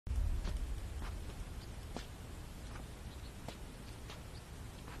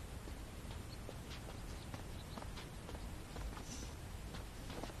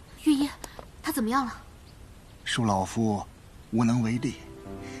他怎么样了？恕老夫无能为力。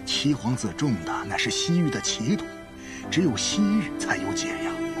七皇子中的乃是西域的奇毒，只有西域才有解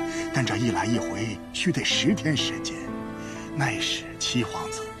药，但这一来一回须得10天时间。那时七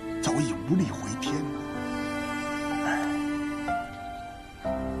皇子早已无力回天了。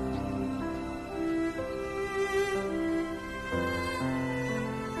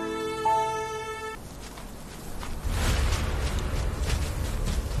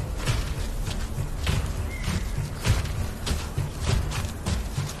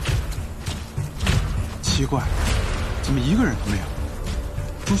 奇怪，怎么一个人都没有？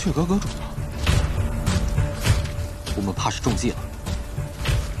朱雀阁阁主呢？我们怕是中计了。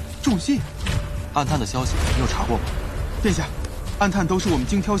中计？暗探的消息你有查过吗？殿下，暗探都是我们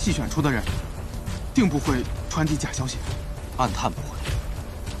精挑细选出的人，定不会传递假消息。暗探不会，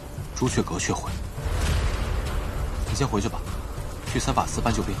朱雀阁却会。你先回去吧，去三法司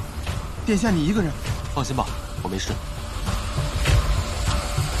搬救兵。殿下，你一个人？放心吧，我没事。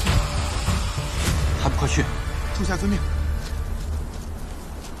 还不快去！属下遵命。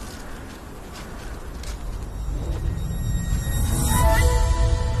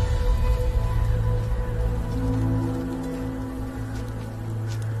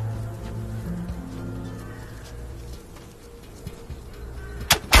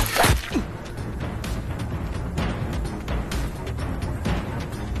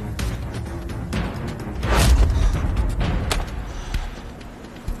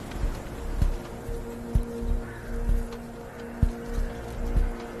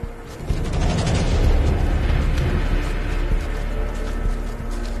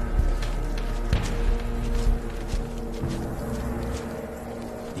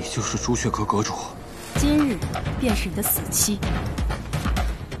就是朱雀阁阁主，今日便是你的死期。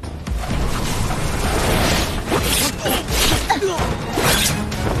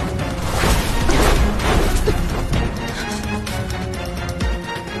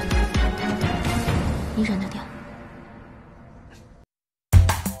你忍着点。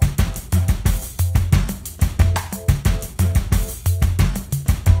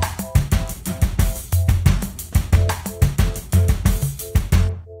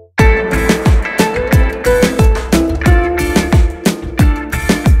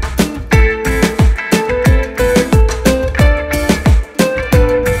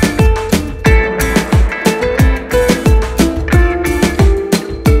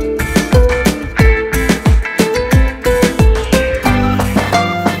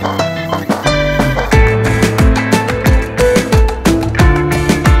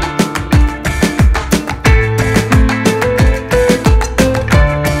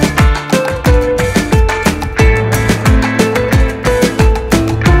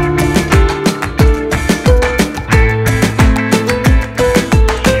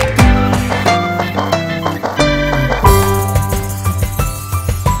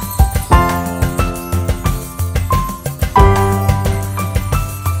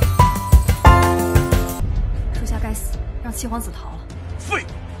 七皇子逃了，废。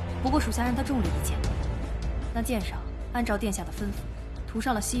不过属下让他中了一箭，那箭上按照殿下的吩咐，涂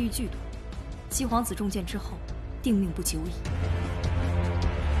上了西域剧毒。七皇子中箭之后，定命不久矣。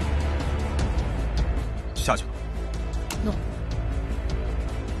下去吧。诺。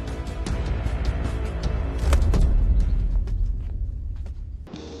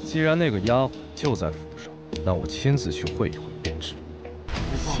既然那个丫鬟就在府上，那我亲自去会一会便知。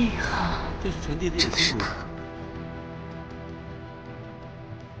谢予衡，这是臣弟的亲属。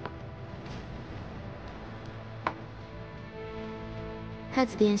 太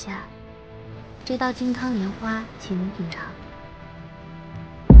子殿下，这道金汤莲花，请您品尝。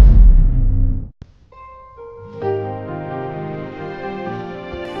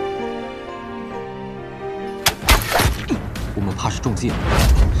我们怕是中计了。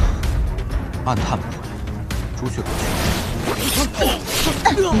暗探不会，朱雀阁去。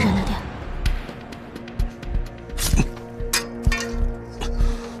你忍着点。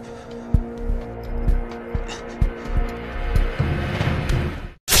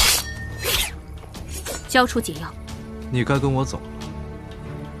 交出解药，你该跟我走了。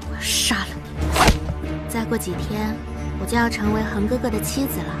我要杀了你！再过几天，我就要成为恒哥哥的妻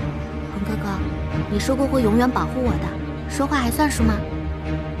子了。恒哥哥，你说过会永远保护我的，说话还算数吗？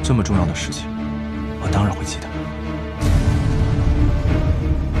这么重要的事情，我当然会记得。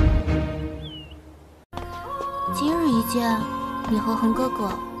今日一见，你和恒哥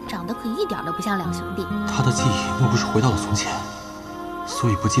哥长得可一点都不像两兄弟。他的记忆莫不是回到了从前，所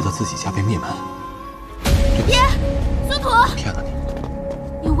以不记得自己家被灭门。 别，苏土！骗了你。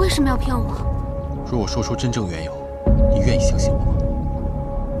你为什么要骗我？若我说出真正缘由，你愿意相信我吗？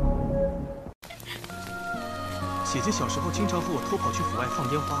姐姐小时候经常和我偷跑去府外放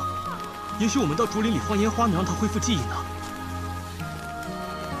烟花，也许我们到竹林里放烟花能让她恢复记忆呢。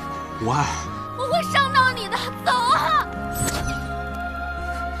无碍，我会伤到你的，走啊！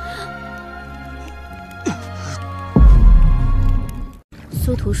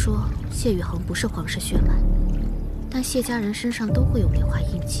苏图说谢予衡不是皇室血脉，但谢家人身上都会有梅花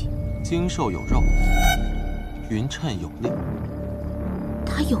印记。精瘦有肉，匀称有力。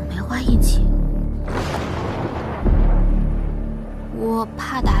他有梅花印记，我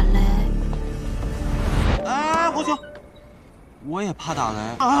怕打雷。哎，皇兄，我也怕打雷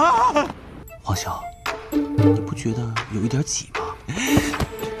啊！皇兄，你不觉得有一点挤吗？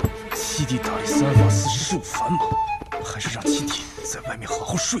七弟打理3法4十是有烦忙，还是让七弟在外面好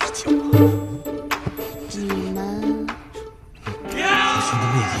好睡一觉吧。你们，皇兄的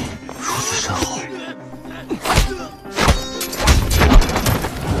魅力如此深厚，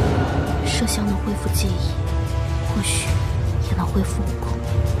麝香能恢复记忆，或许也能恢复武功。